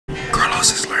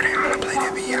Carlos is learning how to play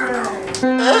the piano.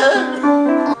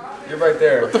 You're right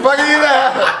there. What the fuck are you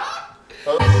at?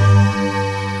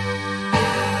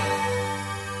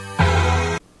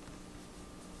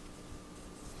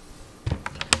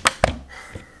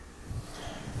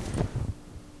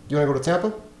 You wanna go to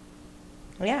Tampa?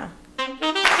 Yeah.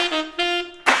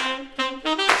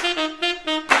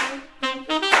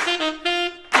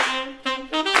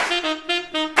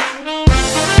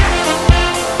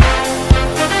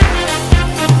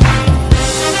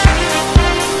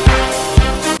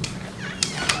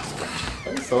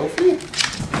 Hey, Sophie.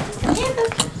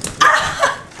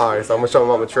 Alright, so I'm gonna show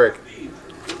Mom a trick.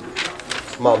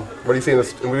 Mom, what do you see in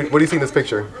this? What do you see in this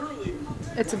picture?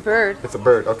 It's a bird. It's a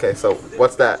bird. Okay, so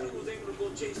what's that?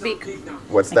 Beak.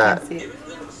 What's I that? can't see it.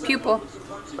 Pupil.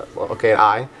 Well, okay, an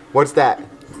eye. What's that?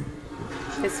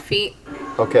 His feet.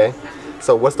 Okay.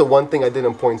 So what's the one thing I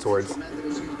didn't point towards?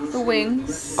 The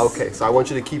wings. Okay, so I want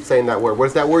you to keep saying that word.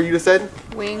 What's that word you just said?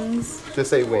 Wings. Just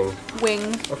say wing.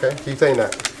 Wing. Okay, keep saying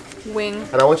that. Wing.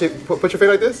 And I want you to put your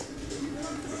finger like this.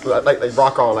 Like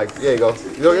rock on, like, there you go.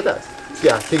 You don't get that?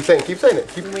 Yeah, keep saying it.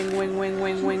 Keep... Wing, wing, wing,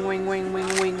 wing, wing, wing, wing, wing,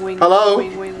 wing, wing. Hello?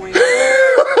 Wing, wing, wing.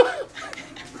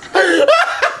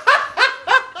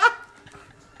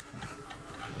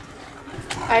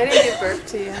 I didn't give birth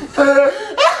to you.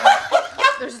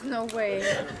 There's no way.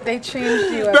 They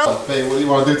changed you. Hey, what do you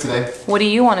want to do today? What do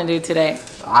you want to do today?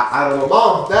 I don't know.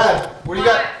 Mom, Dad, what are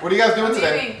you guys doing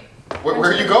today? Where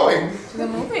are you going? To the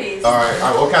movies. Alright,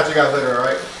 we'll catch you guys later,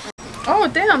 alright? Oh,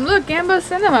 damn, look, Gamba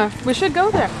Cinema. We should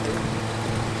go there.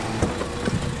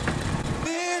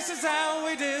 This is how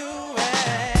we do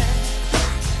it.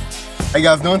 How you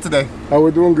guys doing today? Oh,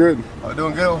 we're doing good. Oh,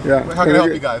 doing good? Yeah. How can I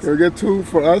help you guys? Can we get 2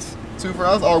 for us? 2 for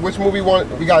us? Or which movie you want?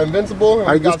 We got Invincible.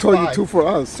 I just told you 2 for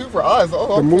us. 2 for us?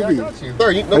 Oh, okay, movie. I got you. Sir,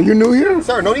 Are you new here?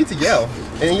 Sir, no need to yell.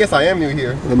 And yes, I am new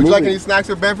here. Would you like any snacks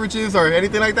or beverages or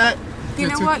anything like that? You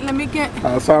know what? Let me get.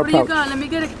 Sour What do you Pouch. got? Let me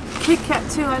get a Kit Kat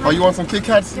too. I like Oh, you want some Kit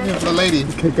Kats? Yeah. Yeah, for the lady.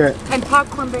 Kit Kat. And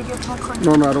popcorn, baby, popcorn.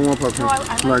 No, I don't want popcorn. No, I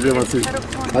like give it. my tea. Instead of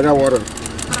corn. I got water.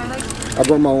 But I like it. I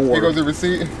brought my own Here water. goes the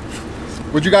receipt.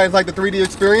 Would you guys like the 3D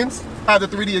experience? Have the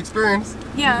 3D experience.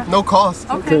 Yeah. No cost.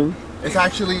 Okay. It's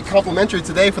actually complimentary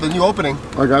today for the new opening.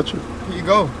 I got you. Here you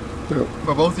go. Yeah,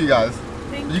 For both of you guys.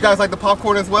 Thank You guys like the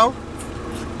popcorn as well?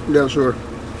 yeah, sure.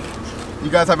 You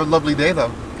guys have a lovely day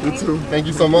though. You too. Thank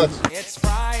you so much. It's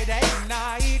Friday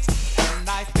night and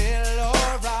I feel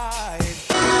alright.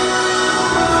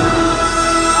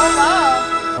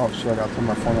 Oh shit, I gotta turn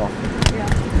my phone off.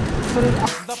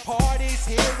 The party's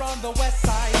here on the west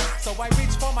side, so I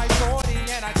reach for my 40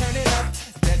 and I turn it up.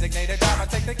 Designated driver,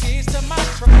 take the keys to my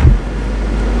truck.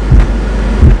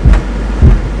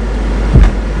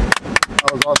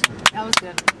 That was awesome. That was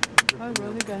good. That was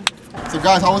really good. So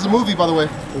guys, how was the movie by the way?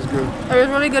 It was good. It was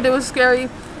really good. It was scary.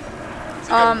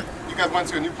 You guys went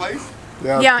to a new place?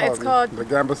 Yeah, it's called- the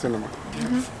Gamba Cinema.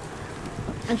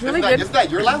 It's really good. Is that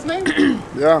your last name?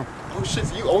 Yeah. Oh shit,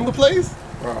 so you own the place?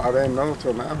 Well, I didn't know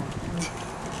until now.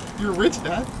 You're rich,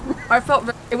 Dad. I felt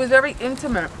it was very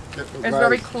intimate. It's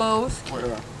very close.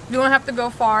 Yeah. You don't have to go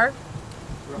far.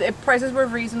 The prices were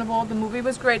reasonable. The movie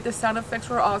was great. The sound effects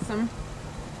were awesome.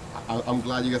 I'm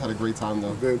glad you guys had a great time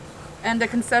though. Good. And the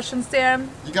concession stand.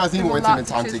 You guys need There's more a lot intimate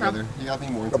to time choose together. You guys need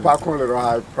more The intimate popcorn is a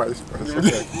high price, but it's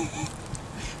okay.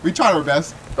 We tried our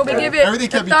best. But we give it Everything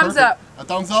a can't be thumbs perfect. up. A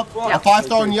thumbs up? Yeah. A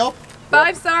 5-star on Yelp?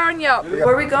 5-star on Yelp. Where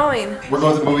are we going? We're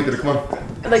going to the movie theater, come on.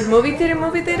 Like movie theater,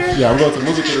 movie theater? Yeah, we're going to the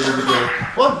movie theater,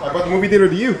 What? I brought the movie theater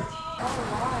to you.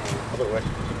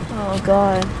 Oh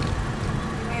God.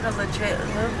 You made a legit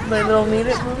little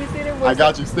movie theater? I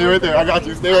got you. Stay right there. I got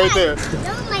you. Stay right there.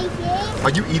 Don't like it.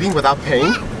 Are you eating without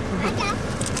paying? I got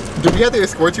Do we have to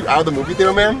escort you out of the movie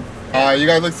theater, ma'am? You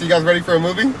guys ready for a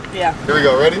movie? Yeah. Here we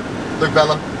go. Ready? Look,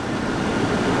 Bella.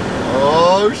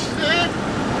 Oh shit!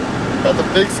 Got the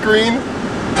big screen.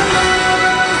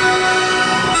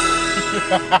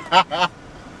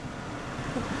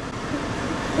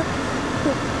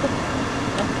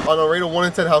 On a rate of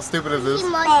 1 to 10, how stupid is this?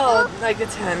 Oh, like a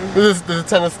 10. This is a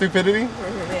 10 of stupidity?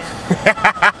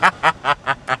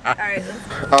 Alright.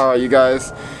 Alright, you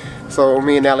guys. So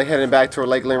me and Natalie heading back to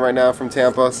Lakeland right now from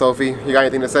Tampa. Sophie, you got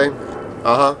anything to say?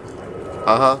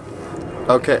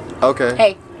 Okay.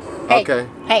 Hey. Okay.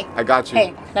 Hey. I got you.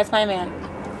 Hey, that's my man.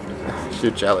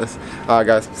 You're jealous. Alright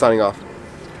guys, signing off.